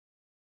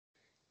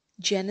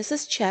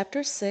Genesis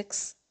chapter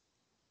 6,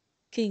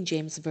 King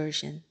James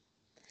Version.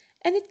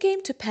 And it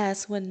came to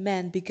pass when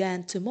men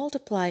began to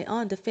multiply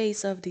on the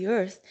face of the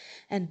earth,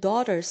 and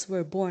daughters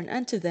were born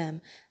unto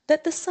them,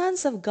 that the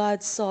sons of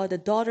God saw the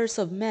daughters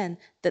of men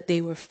that they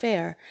were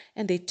fair,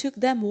 and they took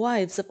them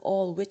wives of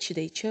all which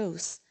they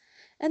chose.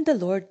 And the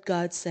Lord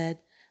God said,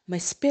 My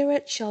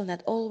spirit shall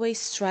not always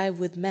strive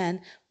with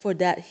man, for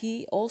that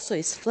he also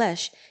is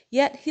flesh,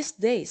 yet his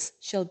days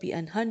shall be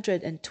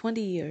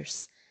 120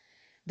 years.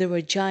 There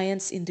were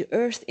giants in the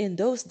earth in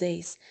those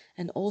days,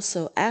 and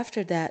also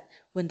after that,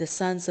 when the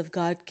sons of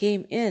God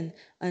came in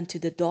unto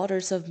the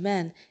daughters of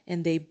men,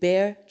 and they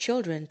bare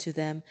children to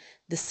them,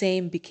 the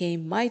same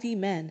became mighty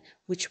men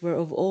which were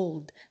of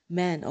old,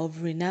 men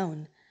of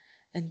renown.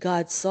 And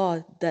God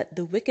saw that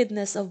the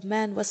wickedness of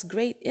man was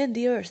great in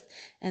the earth,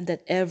 and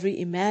that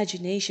every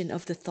imagination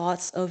of the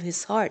thoughts of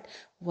his heart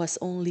was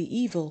only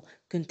evil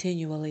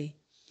continually.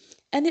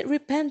 And it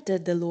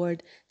repented the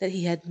Lord that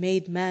he had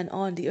made man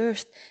on the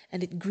earth,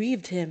 and it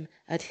grieved him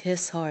at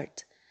his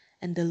heart.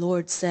 And the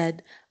Lord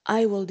said,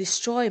 I will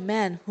destroy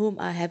man whom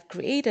I have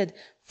created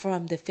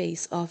from the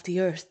face of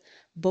the earth,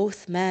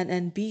 both man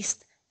and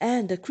beast,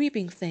 and the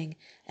creeping thing,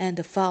 and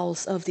the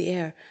fowls of the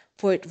air,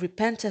 for it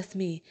repenteth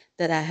me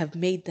that I have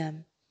made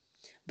them.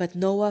 But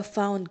Noah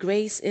found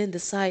grace in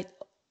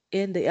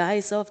the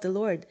eyes of the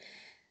Lord.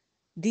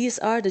 These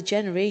are the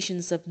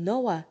generations of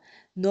Noah.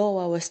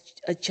 Noah was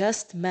a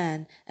just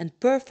man and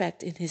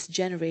perfect in his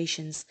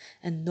generations,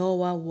 and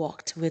Noah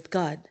walked with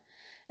God.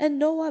 And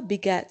Noah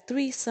begat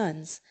 3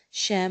 sons,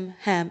 Shem,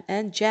 Ham,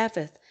 and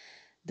Japheth.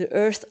 The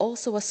earth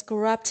also was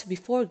corrupt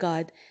before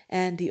God,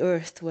 and the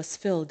earth was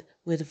filled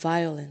with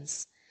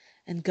violence.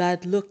 And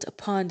God looked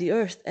upon the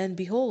earth, and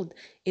behold,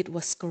 it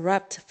was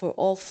corrupt, for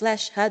all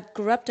flesh had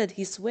corrupted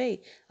his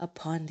way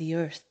upon the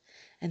earth.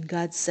 And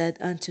God said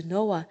unto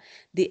Noah,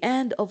 The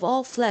end of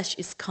all flesh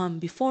is come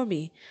before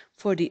me,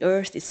 for the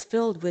earth is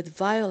filled with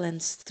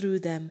violence through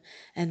them,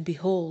 and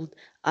behold,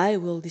 I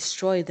will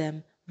destroy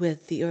them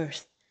with the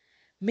earth.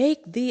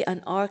 Make thee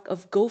an ark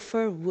of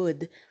gopher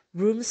wood.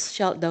 Rooms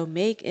shalt thou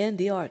make in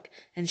the ark,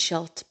 and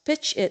shalt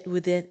pitch it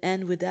within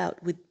and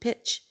without with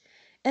pitch.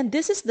 And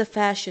this is the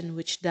fashion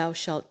which thou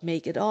shalt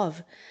make it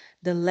of.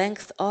 The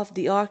length of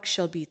the ark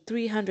shall be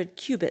 300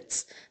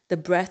 cubits, the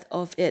breadth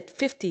of it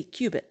 50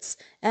 cubits,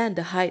 and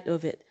the height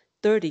of it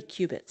 30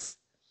 cubits.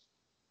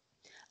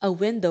 A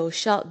window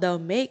shalt thou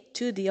make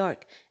to the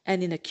ark,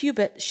 and in a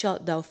cubit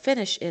shalt thou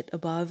finish it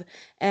above,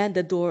 and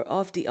the door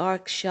of the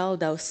ark shalt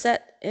thou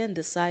set in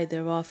the side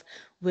thereof,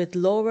 with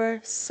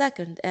lower,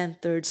 second,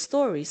 and third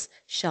stories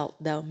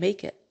shalt thou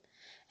make it.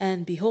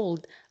 And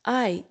behold,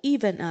 I,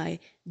 even I,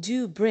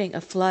 do bring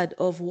a flood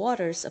of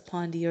waters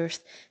upon the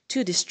earth,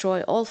 to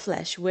destroy all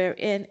flesh,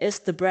 wherein is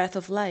the breath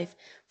of life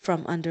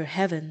from under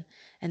heaven,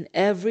 and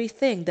every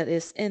thing that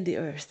is in the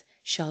earth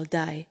shall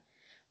die.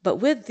 But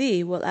with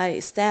thee will I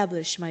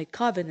establish my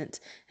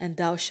covenant, and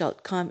thou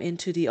shalt come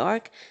into the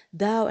ark,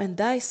 thou and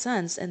thy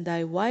sons, and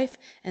thy wife,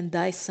 and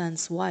thy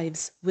sons'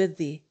 wives with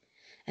thee.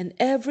 And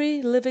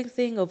every living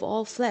thing of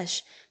all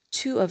flesh,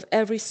 2 of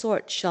every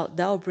sort shalt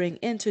thou bring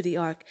into the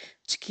ark,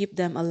 to keep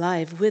them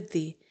alive with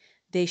thee.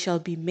 They shall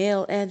be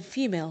male and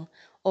female,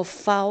 of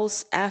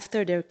fowls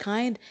after their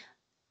kind,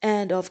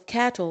 and of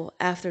cattle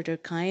after their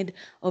kind,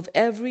 of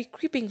every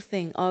creeping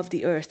thing of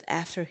the earth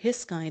after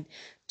his kind,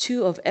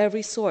 2 of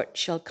every sort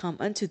shall come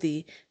unto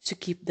thee, to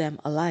keep them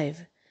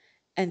alive.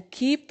 And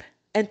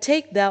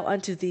take thou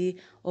unto thee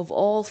of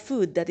all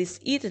food that is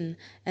eaten,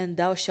 and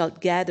thou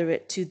shalt gather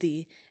it to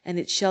thee, and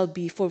it shall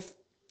be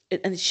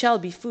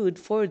food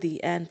for thee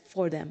and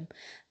for them.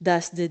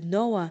 Thus did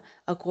Noah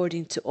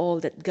according to all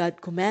that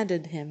God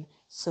commanded him,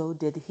 so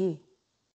did he.